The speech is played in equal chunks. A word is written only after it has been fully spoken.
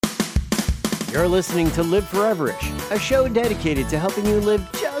You're listening to Live Foreverish, a show dedicated to helping you live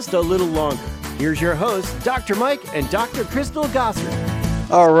just a little longer. Here's your hosts, Dr. Mike and Dr. Crystal Gossard.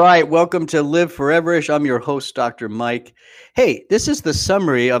 All right, welcome to Live Foreverish. I'm your host, Dr. Mike. Hey, this is the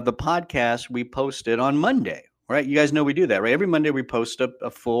summary of the podcast we posted on Monday, right? You guys know we do that, right? Every Monday we post a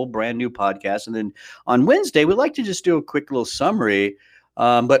full brand new podcast. And then on Wednesday, we like to just do a quick little summary.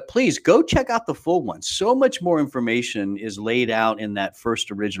 But please go check out the full one. So much more information is laid out in that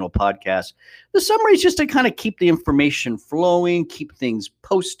first original podcast. The summary is just to kind of keep the information flowing, keep things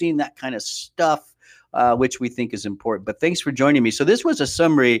posting, that kind of stuff, which we think is important. But thanks for joining me. So this was a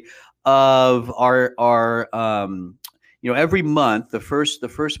summary of our every month, the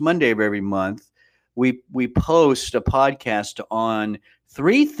first Monday of every month, we post a podcast on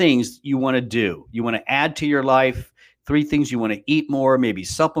 3 things you want to do. You want to add to your life. 3 things you want to eat more, maybe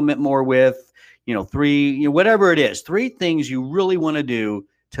supplement more with, 3, whatever it is, 3 things you really want to do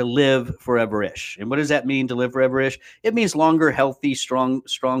to live forever-ish. And what does that mean to live forever-ish? It means longer, healthy,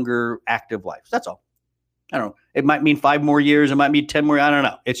 stronger, active lives. That's all. I don't know. It might mean 5 more years. It might mean 10 more. I don't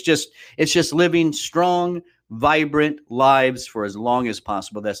know. It's just living strong, vibrant lives for as long as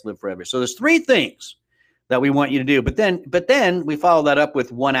possible. That's live forever. So there's 3 things that we want you to do. But then we follow that up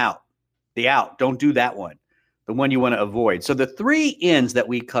with one out. The out. Don't do that one. The one you want to avoid. So the 3 N's that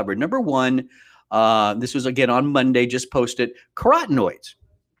we covered. Number 1, this was again on Monday, just posted, carotenoids.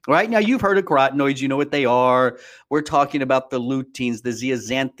 Right now, you've heard of carotenoids. You know what they are. We're talking about the luteins, the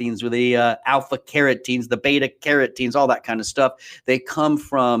zeaxanthines, or the alpha carotenes, the beta carotenes, all that kind of stuff. They come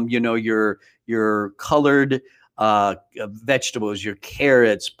from your colored vegetables, your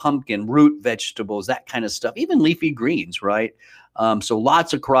carrots, pumpkin, root vegetables, that kind of stuff. Even leafy greens, right? So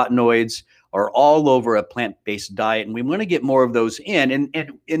lots of carotenoids are all over a plant-based diet, and we want to get more of those in.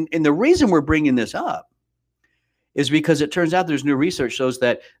 And the reason we're bringing this up is because it turns out there's new research shows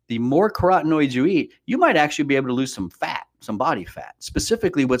that the more carotenoids you eat, you might actually be able to lose some fat, some body fat,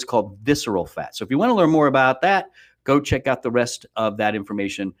 specifically what's called visceral fat. So if you want to learn more about that, go check out the rest of that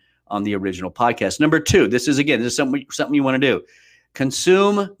information on the original podcast. Number 2, this is something you want to do.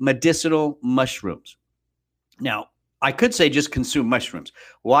 Consume medicinal mushrooms. Now, I could say just consume mushrooms.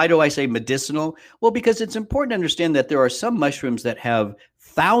 Why do I say medicinal? Well, because it's important to understand that there are some mushrooms that have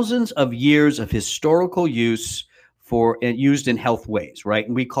thousands of years of historical use used in health ways, right?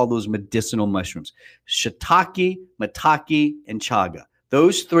 And we call those medicinal mushrooms. Shiitake, maitake, and chaga.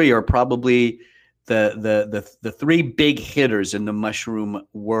 Those 3 are probably the 3 big hitters in the mushroom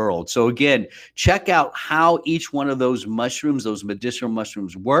world. So again, check out how each one of those mushrooms, those medicinal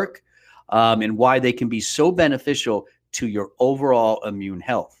mushrooms work. And why they can be so beneficial to your overall immune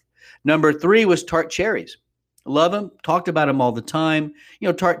health. Number 3 was tart cherries. Love them. Talked about them all the time.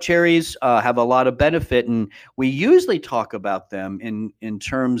 Tart cherries have a lot of benefit, and we usually talk about them in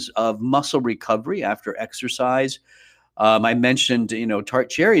terms of muscle recovery after exercise. I mentioned, tart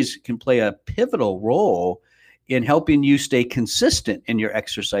cherries can play a pivotal role in helping you stay consistent in your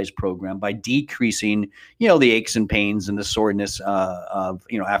exercise program by decreasing, the aches and pains and the soreness of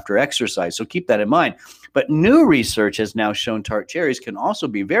after exercise. So keep that in mind. But new research has now shown tart cherries can also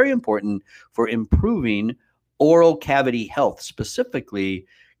be very important for improving oral cavity health, specifically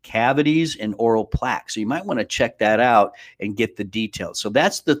cavities and oral plaque. So you might want to check that out and get the details. So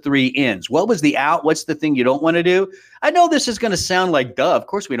that's the 3 N's. What was the out? What's the thing you don't want to do? I know this is going to sound like duh. Of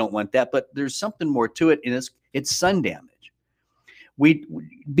course we don't want that, but there's something more to it, and it's sun damage. We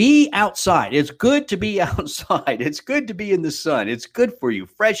be outside. It's good to be outside. It's good to be in the sun. It's good for you.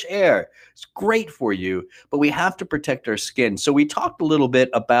 Fresh air. It's great for you, but we have to protect our skin. So we talked a little bit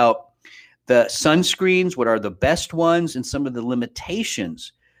about the sunscreens, what are the best ones, and some of the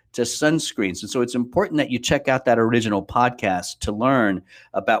limitations to sunscreens. And so it's important that you check out that original podcast to learn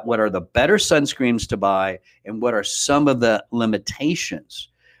about what are the better sunscreens to buy and what are some of the limitations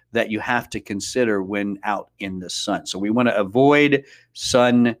that you have to consider when out in the sun. So we want to avoid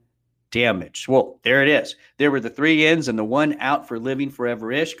sun damage. Well, there it is. There were the 3 N's and the 1 out for living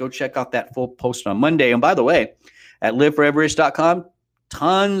forever-ish. Go check out that full post on Monday. And by the way, at liveforeverish.com,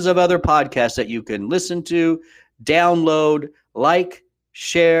 tons of other podcasts that you can listen to, download, like,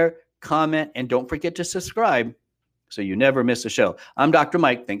 share, comment, and don't forget to subscribe so you never miss a show. I'm Dr.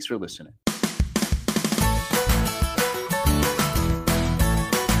 Mike. Thanks for listening.